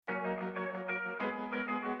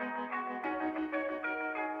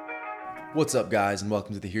What's up, guys, and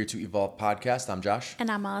welcome to the Here to Evolve podcast. I'm Josh. And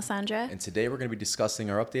I'm Alessandra. And today we're going to be discussing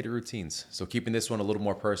our updated routines. So keeping this one a little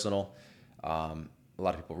more personal. A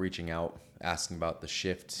lot of people reaching out, asking about the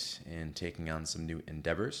shift and taking on some new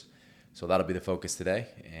endeavors. So that'll be the focus today,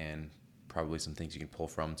 and probably some things you can pull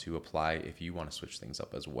from to apply if you want to switch things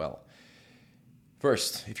up as well.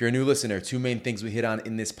 First, if you're a new listener, two main things we hit on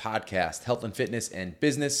in this podcast: health and fitness and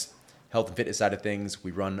business. Health and fitness side of things,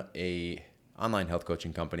 we run a online health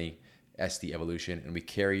coaching company, SD Evolution, and we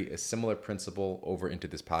carry a similar principle over into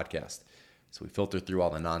this podcast. So we filter through all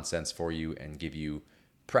the nonsense for you and give you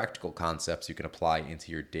practical concepts you can apply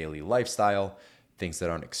into your daily lifestyle, things that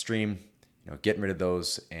aren't extreme, getting rid of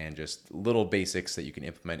those, and just little basics that you can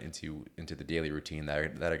implement into the daily routine that are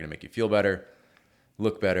going to make you feel better,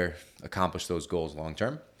 look better, accomplish those goals long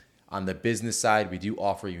term. On the business side, we do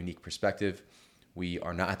offer a unique perspective. We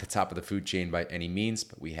are not at the top of the food chain by any means,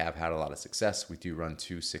 but we have had a lot of success. We do run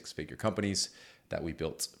 2 6-figure companies that we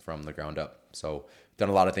built from the ground up. So done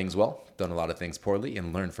a lot of things well, done a lot of things poorly,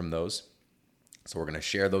 and learn from those. So we're going to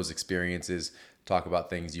share those experiences, talk about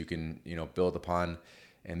things you can build upon.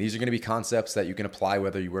 And these are going to be concepts that you can apply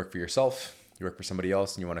whether you work for yourself, you work for somebody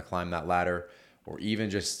else, and you want to climb that ladder, or even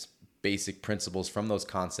just basic principles from those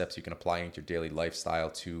concepts you can apply into your daily lifestyle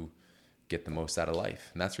to get the most out of life.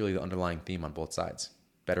 And that's really the underlying theme on both sides: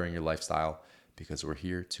 bettering your lifestyle, because we're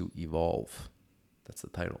here to evolve. That's the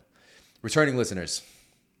title. Returning listeners,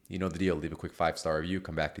 you know the deal. Leave a quick 5-star review.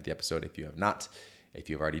 Come back to the episode if you have not. If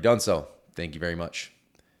you've already done so, thank you very much.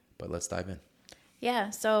 But let's dive in.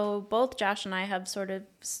 Yeah, so both Josh and I have sort of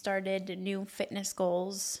started new fitness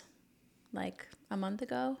goals like a month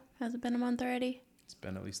ago. Has it been a month already? It's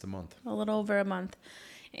been at least a month. A little over a month.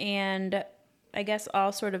 And I guess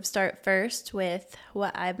I'll sort of start first with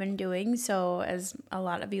what I've been doing. So as a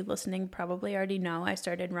lot of you listening probably already know, I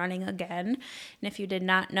started running again. And if you did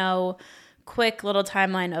not know, quick little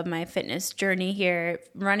timeline of my fitness journey here,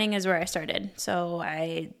 running is where I started. So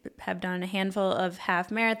I have done a handful of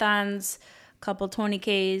half marathons, a couple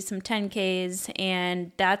 20Ks, some 10Ks,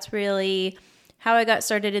 and that's really how I got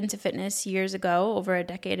started into fitness years ago, over a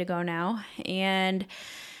decade ago now. And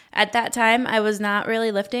at that time, I was not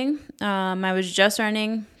really lifting. I was just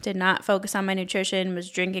running, did not focus on my nutrition, was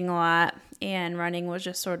drinking a lot, and running was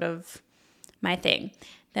just sort of my thing.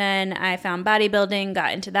 Then I found bodybuilding,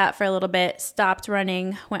 got into that for a little bit, stopped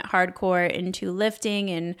running, went hardcore into lifting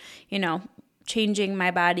and, changing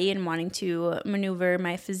my body and wanting to maneuver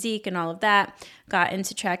my physique and all of that. Got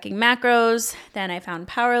into tracking macros. Then I found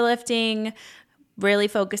powerlifting, really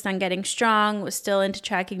focused on getting strong, was still into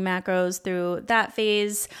tracking macros through that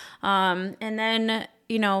phase. And then,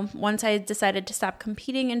 once I decided to stop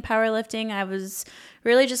competing in powerlifting, I was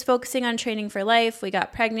really just focusing on training for life. We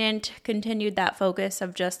got pregnant, continued that focus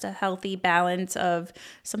of just a healthy balance of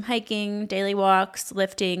some hiking, daily walks,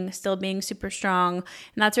 lifting, still being super strong. And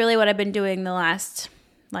that's really what I've been doing the last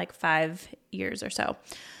 5 years or so.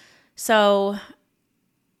 So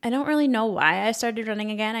I don't really know why I started running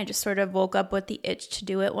again. I just sort of woke up with the itch to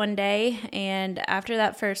do it one day. And after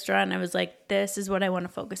that first run, I was like, this is what I want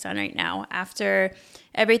to focus on right now. After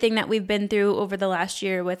everything that we've been through over the last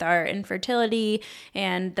year with our infertility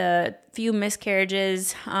and the few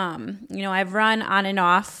miscarriages, I've run on and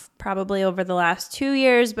off probably over the last 2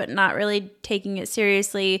 years, but not really taking it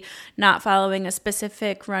seriously, not following a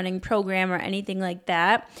specific running program or anything like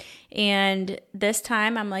that. And this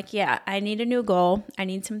time I'm like, yeah, I need a new goal. I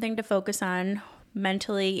need something to focus on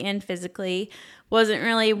mentally and physically. Wasn't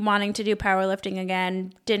really wanting to do powerlifting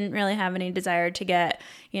again. Didn't really have any desire to get,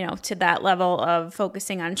 to that level of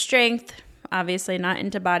focusing on strength. Obviously not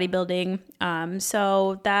into bodybuilding.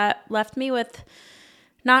 So that left me with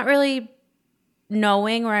not really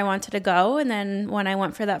knowing where I wanted to go. And then when I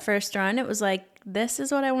went for that first run, it was like, this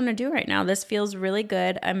is what I want to do right now. This feels really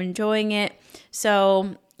good. I'm enjoying it.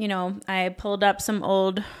 So I pulled up some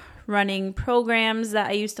old running programs that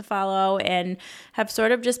I used to follow and have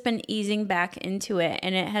sort of just been easing back into it.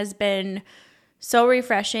 And it has been so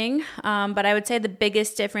refreshing. But I would say the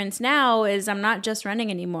biggest difference now is I'm not just running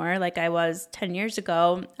anymore like I was 10 years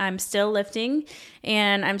ago. I'm still lifting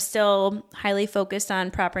and I'm still highly focused on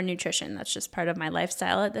proper nutrition. That's just part of my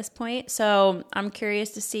lifestyle at this point. So I'm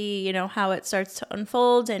curious to see, how it starts to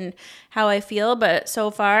unfold and how I feel. But so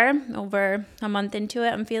far, over a month into it,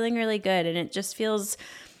 I'm feeling really good. And it just feels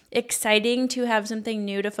exciting to have something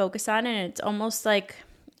new to focus on. And it's almost like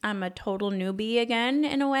I'm a total newbie again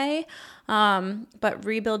in a way, but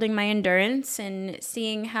rebuilding my endurance and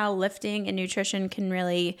seeing how lifting and nutrition can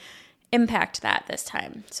really impact that this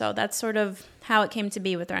time. So that's sort of how it came to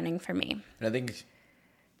be with running for me. And I think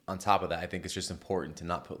on top of that, I think it's just important to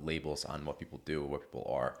not put labels on what people do or what people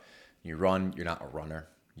are. You run, you're not a runner.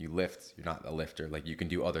 You lift, you're not a lifter. Like, you can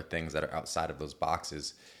do other things that are outside of those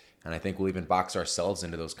boxes. And I think we'll even box ourselves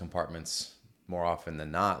into those compartments more often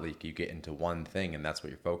than not. Like, you get into one thing and that's what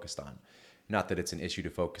you're focused on. Not that it's an issue to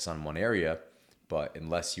focus on one area, but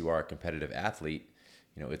unless you are a competitive athlete,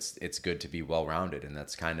 it's good to be well-rounded. And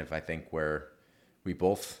that's kind of, I think, where we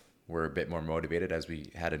both were a bit more motivated as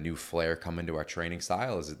we had a new flair come into our training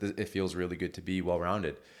style. Is it feels really good to be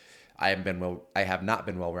well-rounded. I have not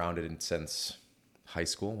been well-rounded since high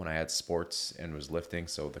school when I had sports and was lifting.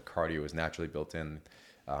 So the cardio was naturally built in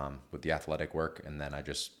with the athletic work. And then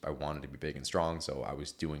I wanted to be big and strong. So I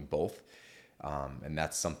was doing both. And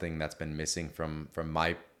that's something that's been missing from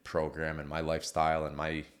my program and my lifestyle and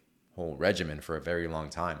my whole regimen for a very long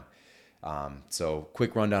time. So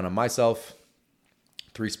quick rundown on myself.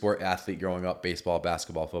 3-sport athlete growing up: baseball,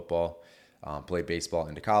 basketball, football. Played baseball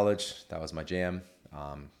into college. That was my jam.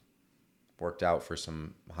 Worked out for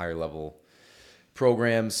some higher level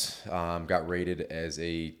programs. Got rated as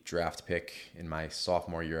a draft pick in my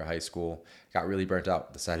sophomore year of high school. Got really burnt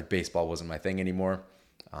out. Decided baseball wasn't my thing anymore.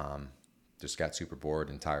 Just got super bored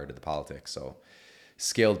and tired of the politics. So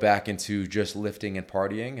scaled back into just lifting and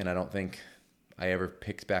partying. And I don't think I ever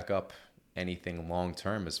picked back up anything long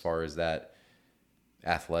term as far as that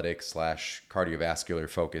athletic / cardiovascular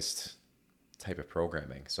focused type of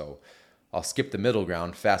programming. So I'll skip the middle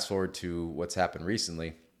ground, fast forward to what's happened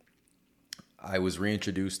recently. I was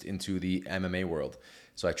reintroduced into the MMA world.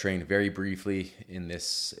 So I trained very briefly in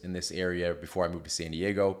this area before I moved to San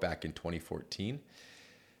Diego back in 2014.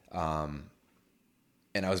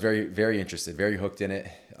 And I was very, very interested, very hooked in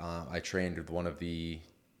it. I trained with one of the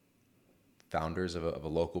founders of a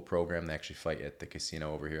local program. They actually fight at the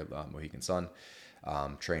casino over here, Mohegan Sun.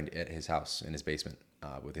 Trained at his house in his basement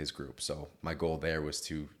with his group. So my goal there was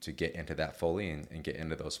to get into that fully and get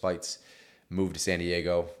into those fights. Moved to San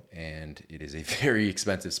Diego, and it is a very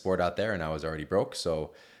expensive sport out there, and I was already broke,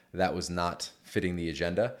 so that was not fitting the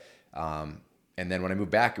agenda. And then when I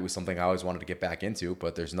moved back, it was something I always wanted to get back into,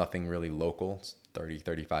 but there's nothing really local. It's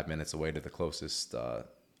 35 minutes away to the closest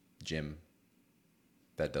gym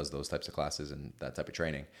that does those types of classes and that type of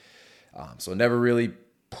training. So never really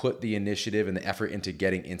put the initiative and the effort into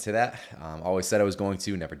getting into that. Always said I was going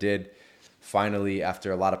to, never did. Finally,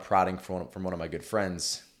 after a lot of prodding from one of my good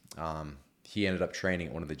friends, he ended up training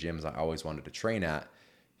at one of the gyms I always wanted to train at.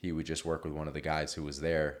 He would just work with one of the guys who was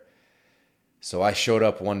there. So I showed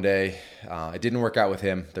up one day. It didn't work out with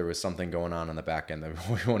him. There was something going on the back end that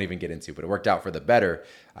we won't even get into, but it worked out for the better.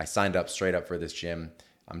 I signed up straight up for this gym.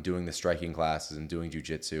 I'm doing the striking classes and doing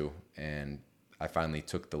jiu-jitsu, and I finally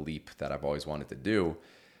took the leap that I've always wanted to do.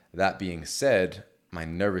 That being said, my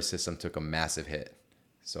nervous system took a massive hit.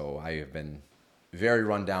 So I have been very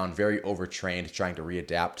run down, very overtrained, trying to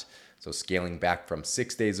readapt. So scaling back from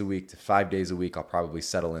 6 days a week to 5 days a week. I'll probably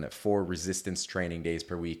settle in at 4 resistance training days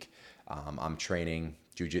per week. I'm training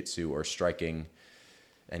jiu-jitsu or striking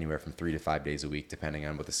anywhere from 3 to 5 days a week, depending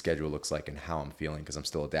on what the schedule looks like and how I'm feeling, because I'm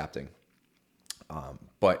still adapting.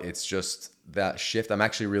 But it's just that shift I'm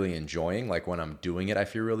actually really enjoying. Like, when I'm doing it, I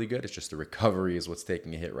feel really good. It's just the recovery is what's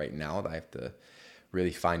taking a hit right now. I have to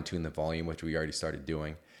really fine tune the volume, which we already started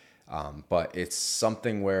doing. But it's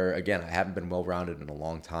something where, again, I haven't been well-rounded in a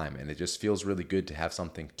long time, and it just feels really good to have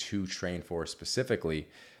something to train for specifically.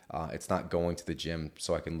 It's not going to the gym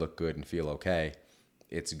so I can look good and feel okay.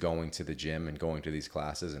 It's going to the gym and going to these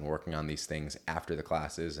classes and working on these things after the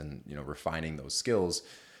classes and, refining those skills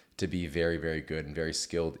to be very, very good and very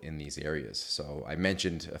skilled in these areas. So I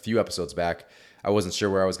mentioned a few episodes back, I wasn't sure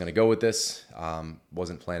where I was going to go with this.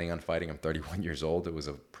 Wasn't planning on fighting. I'm 31 years old. It was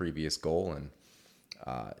a previous goal, and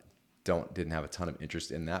didn't have a ton of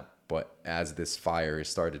interest in that. But as this fire has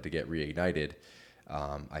started to get reignited,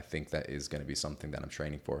 I think that is going to be something that I'm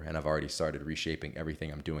training for. And I've already started reshaping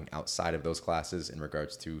everything I'm doing outside of those classes in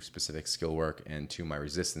regards to specific skill work and to my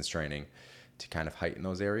resistance training to kind of heighten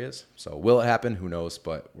those areas. So will it happen? Who knows?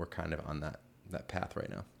 But we're kind of on that path right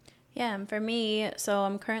now. Yeah, and for me, so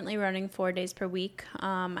I'm currently running 4 days per week.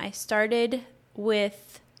 I started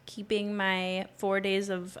with keeping my 4 days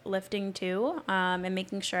of lifting too, and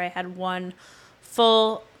making sure I had one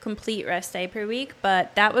full complete rest day per week,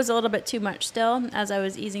 but that was a little bit too much still. As I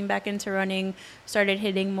was easing back into running, started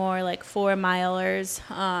hitting more like 4 milers.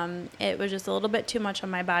 It was just a little bit too much on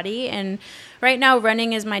my body, and right now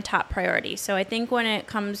running is my top priority. So I think when it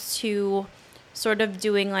comes to sort of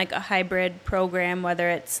doing like a hybrid program, whether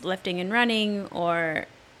it's lifting and running or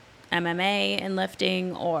MMA and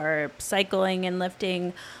lifting or cycling and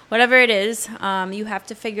lifting, whatever it is, you have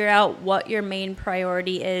to figure out what your main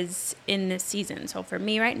priority is in this season. So for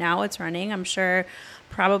me right now, it's running. I'm sure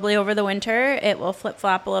probably over the winter it will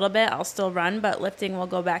flip-flop a little bit. I'll still run, but lifting will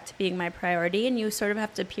go back to being my priority. And you sort of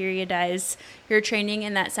have to periodize your training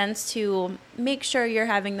in that sense to make sure you're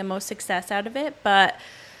having the most success out of it. But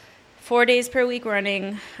 4 days per week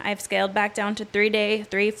running, I've scaled back down to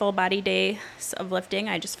 3 full body days of lifting.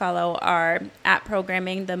 I just follow our app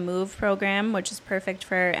programming, the Move program, which is perfect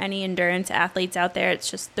for any endurance athletes out there.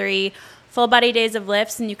 It's just 3 full body days of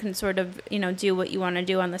lifts, and you can sort of, do what you want to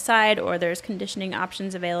do on the side, or there's conditioning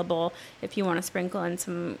options available if you want to sprinkle in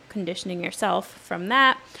some conditioning yourself from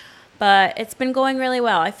that. But it's been going really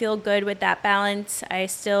well. I feel good with that balance. I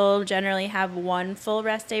still generally have 1 full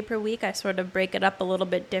rest day per week. I sort of break it up a little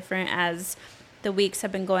bit different as the weeks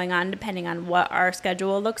have been going on, depending on what our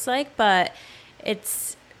schedule looks like. But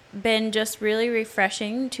it's been just really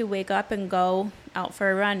refreshing to wake up and go out for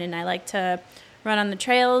a run. And I like to run on the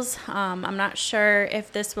trails. I'm not sure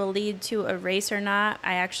if this will lead to a race or not.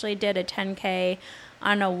 I actually did a 10K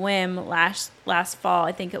on a whim last fall.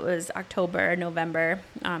 I think it was October or November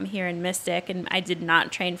here in Mystic, and I did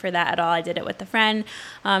not train for that at all. I did it with a friend.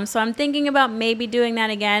 So I'm thinking about maybe doing that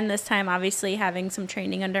again, this time obviously having some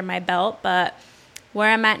training under my belt. But where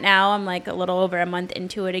I'm at now, I'm like a little over a month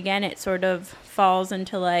into it again. It sort of falls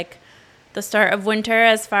into like the start of winter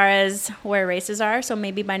as far as where races are. So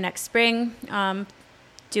maybe by next spring,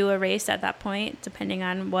 do a race at that point, depending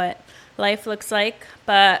on what life looks like.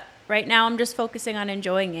 But right now I'm just focusing on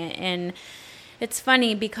enjoying it. And it's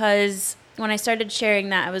funny because when I started sharing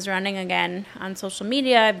that I was running again on social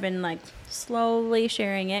media, I've been like slowly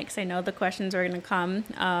sharing it because I know the questions are going to come.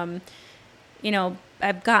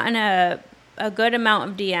 I've gotten a good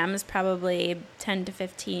amount of DMs, probably 10 to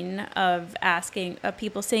 15, of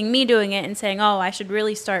people seeing me doing it and saying, oh, I should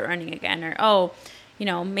really start running again, or, oh,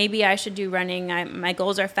 maybe I should do running. My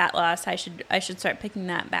goals are fat loss. I should start picking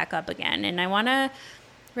that back up again. And I want to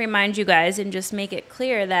remind you guys and just make it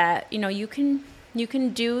clear that, you can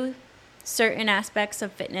do certain aspects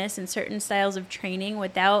of fitness and certain styles of training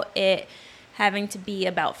without it having to be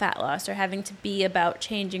about fat loss or having to be about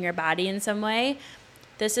changing your body in some way.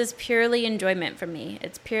 This is purely enjoyment for me.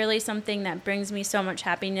 It's purely something that brings me so much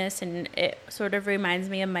happiness, and it sort of reminds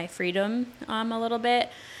me of my freedom a little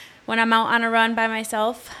bit. When I'm out on a run by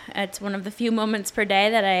myself, it's one of the few moments per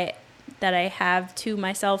day that I have to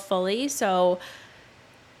myself fully. So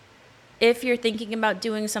if you're thinking about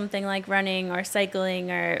doing something like running or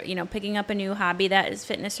cycling or, picking up a new hobby that is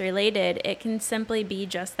fitness related, it can simply be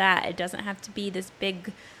just that. It doesn't have to be this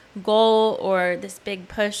big goal or this big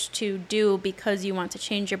push to do because you want to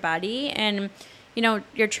change your body. And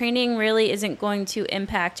your training really isn't going to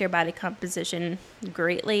impact your body composition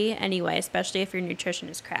greatly anyway, especially if your nutrition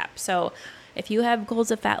is crap. So if you have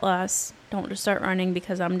goals of fat loss, don't just start running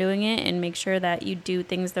because I'm doing it, and make sure that you do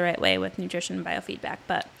things the right way with nutrition and biofeedback.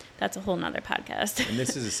 But that's a whole nother podcast. And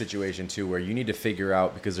this is a situation too where you need to figure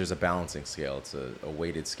out, because there's a balancing scale, it's a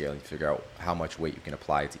weighted scale. You figure out how much weight you can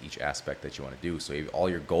apply to each aspect that you want to do. So all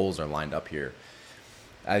your goals are lined up here.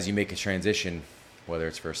 As you make a transition, whether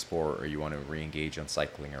it's for a sport or you want to re-engage on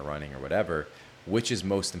cycling or running or whatever, which is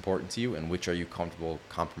most important to you and which are you comfortable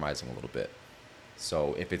compromising a little bit?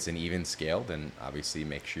 So if it's an even scale, then obviously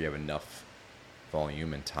make sure you have enough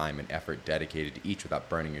volume and time and effort dedicated to each without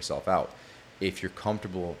burning yourself out. If you're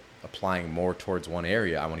comfortable applying more towards one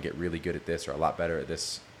area, I want to get really good at this or a lot better at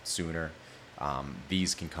this sooner,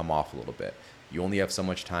 these can come off a little bit. You only have so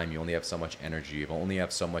much time, you only have so much energy, you only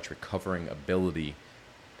have so much recovering ability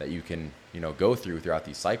that you can, go throughout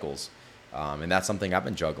these cycles. And that's something I've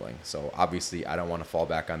been juggling. So obviously I don't want to fall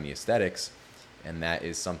back on the aesthetics. And that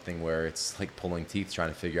is something where it's like pulling teeth trying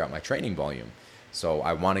to figure out my training volume. So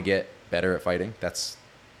I want to get better at fighting. That's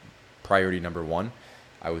priority number 1.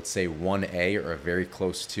 I would say 1A or very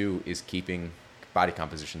close to is keeping body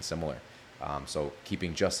composition similar. So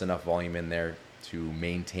keeping just enough volume in there to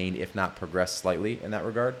maintain, if not progress slightly in that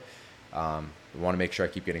regard. I want to make sure I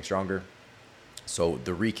keep getting stronger. So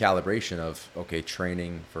the recalibration of, okay,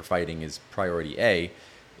 training for fighting is priority A,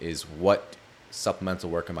 is what supplemental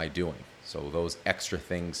work am I doing? So those extra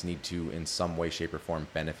things need to, in some way, shape, or form,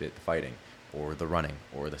 benefit the fighting or the running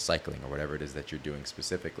or the cycling or whatever it is that you're doing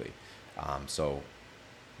specifically. So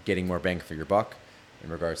getting more bang for your buck in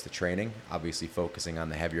regards to training, obviously focusing on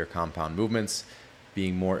the heavier compound movements,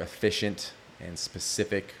 being more efficient and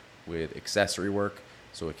specific with accessory work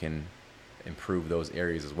so it can improve those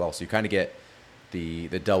areas as well. So you kind of get the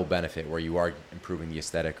double benefit where you are improving the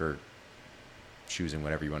aesthetic or choosing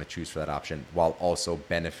whatever you want to choose for that option while also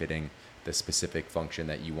benefiting the specific function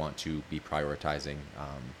that you want to be prioritizing,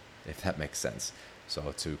 if that makes sense.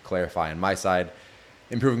 So to clarify on my side,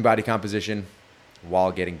 improving body composition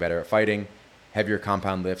while getting better at fighting, heavier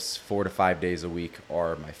compound lifts 4 to 5 days a week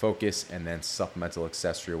are my focus, and then supplemental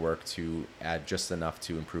accessory work to add just enough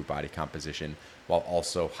to improve body composition while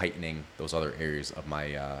also heightening those other areas of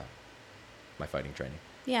my my fighting training.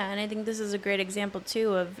 Yeah, and I think this is a great example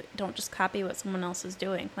too of don't just copy what someone else is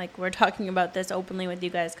doing. Like, we're talking about this openly with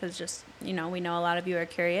you guys because just, we know a lot of you are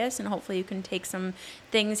curious, and hopefully you can take some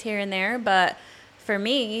things here and there. But for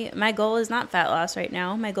me, my goal is not fat loss right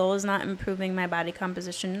now. My goal is not improving my body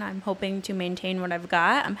composition. I'm hoping to maintain what I've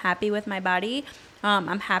got. I'm happy with my body.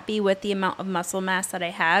 I'm happy with the amount of muscle mass that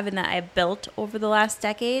I have and that I've built over the last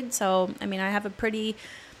decade. So, I have a pretty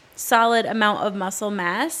solid amount of muscle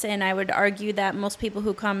mass, and I would argue that most people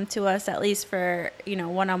who come to us, at least for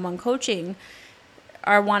one-on-one coaching,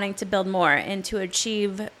 are wanting to build more, and to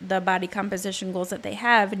achieve the body composition goals that they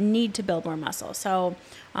have need to build more muscle. So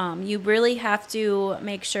you really have to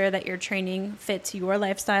make sure that your training fits your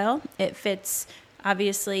lifestyle. It fits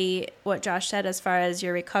obviously what Josh said as far as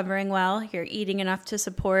you're recovering well, you're eating enough to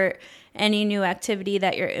support any new activity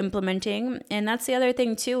that you're implementing. And that's the other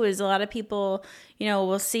thing too, is a lot of people,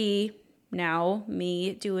 will see now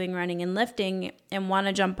me doing running and lifting and want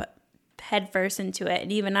to jump headfirst into it.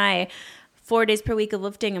 And even 4 days per week of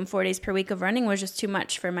lifting and 4 days per week of running was just too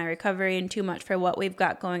much for my recovery and too much for what we've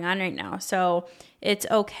got going on right now. So it's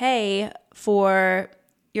okay for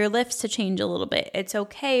your lifts to change a little bit. It's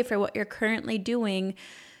okay for what you're currently doing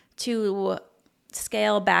to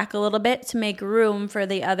scale back a little bit to make room for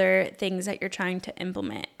the other things that you're trying to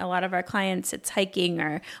implement. A lot of our clients, it's hiking,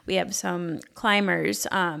 or we have some climbers.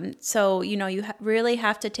 So, you really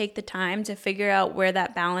have to take the time to figure out where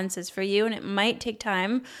that balance is for you. And it might take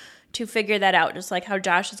time to figure that out, just like how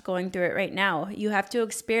Josh is going through it right now. You have to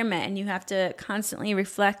experiment, and you have to constantly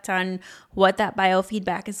reflect on what that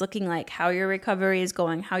biofeedback is looking like, how your recovery is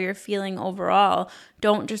going, how you're feeling overall.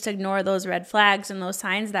 Don't just ignore those red flags and those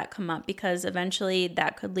signs that come up, because eventually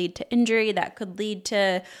that could lead to injury, that could lead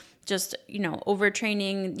to just,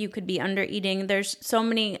 overtraining. You could be under eating. There's so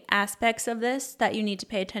many aspects of this that you need to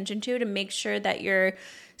pay attention to make sure that you're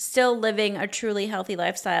still living a truly healthy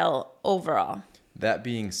lifestyle overall. That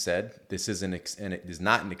being said, this is it is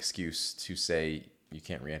not an excuse to say you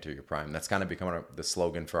can't re-enter your prime. That's kind of become the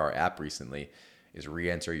slogan for our app recently, is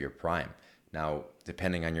re-enter your prime. Now,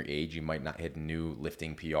 depending on your age, you might not hit a new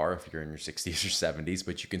lifting PR if you're in your 60s or 70s,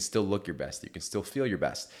 but you can still look your best. You can still feel your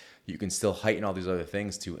best. You can still heighten all these other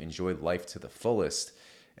things to enjoy life to the fullest.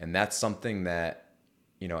 And that's something that,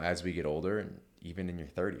 as we get older, and even in your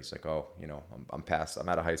 30s, like, I'm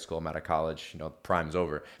out of high school, I'm out of college, prime's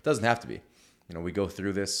over. It doesn't have to be. We go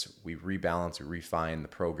through this, we rebalance, we refine the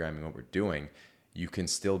programming, what we're doing. You can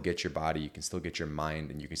still get your body, you can still get your mind,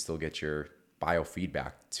 and you can still get your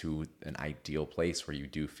biofeedback to an ideal place where you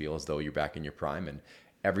do feel as though you're back in your prime, and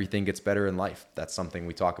everything gets better in life. That's something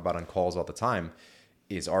we talk about on calls all the time,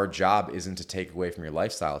 is our job isn't to take away from your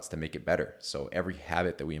lifestyle, it's to make it better. So every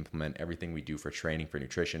habit that we implement, everything we do for training, for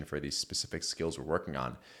nutrition, for these specific skills we're working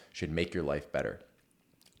on, should make your life better.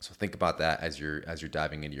 So think about that as you're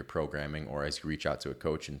diving into your programming, or as you reach out to a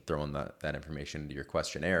coach and throwing that information into your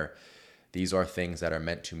questionnaire. These are things that are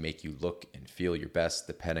meant to make you look and feel your best,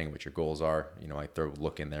 depending on what your goals are. I throw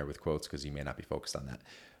look in there with quotes because you may not be focused on that.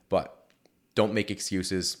 But don't make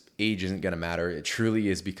excuses. Age isn't going to matter. It truly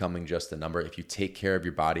is becoming just a number. If you take care of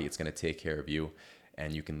your body, it's going to take care of you,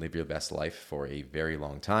 and you can live your best life for a very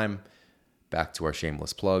long time. Back to our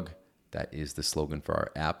shameless plug. That is the slogan for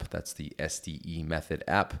our app. That's the SDE Method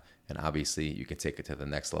app. And obviously, you can take it to the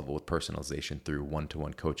next level with personalization through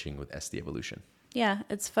one-to-one coaching with SD Evolution. Yeah,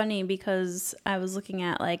 it's funny because I was looking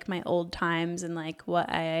at like my old times and like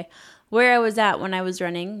where I was at when I was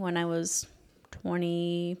running, when I was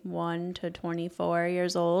 21 to 24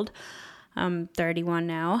 years old. I'm 31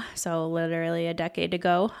 now, so literally a decade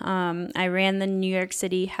ago. I ran the New York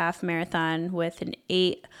City half marathon with an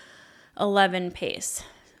 8:11 pace,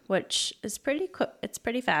 which is it's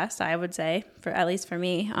pretty fast, I would say, at least for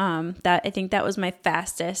me. I think that was my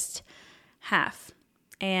fastest half.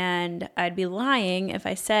 And I'd be lying if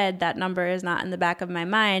I said that number is not in the back of my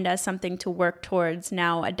mind as something to work towards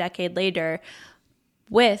now a decade later,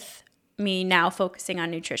 with me now focusing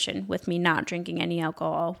on nutrition, with me not drinking any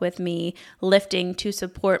alcohol, with me lifting to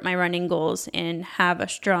support my running goals and have a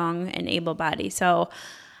strong and able body. So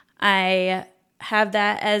I have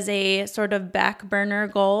that as a sort of back burner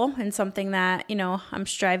goal and something that, I'm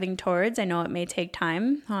striving towards. I know it may take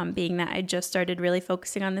time, being that I just started really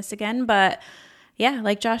focusing on this again, but yeah,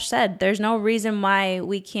 like Josh said, there's no reason why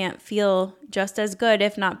we can't feel just as good,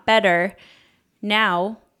 if not better,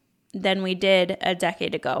 now than we did a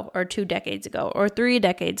decade ago or 2 decades ago or 3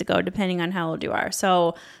 decades ago, depending on how old you are.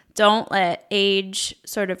 So don't let age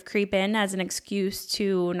sort of creep in as an excuse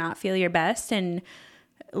to not feel your best. And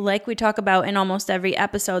like we talk about in almost every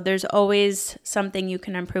episode, there's always something you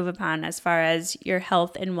can improve upon as far as your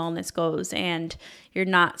health and wellness goes, and you're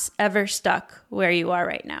not ever stuck where you are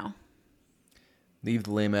right now. Leave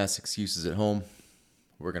the lame-ass excuses at home.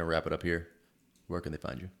 We're going to wrap it up here. Where can they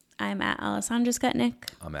find you? I'm at Alessandra Skutnik.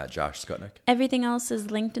 I'm at Josh Skutnik. Everything else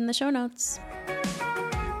is linked in the show notes.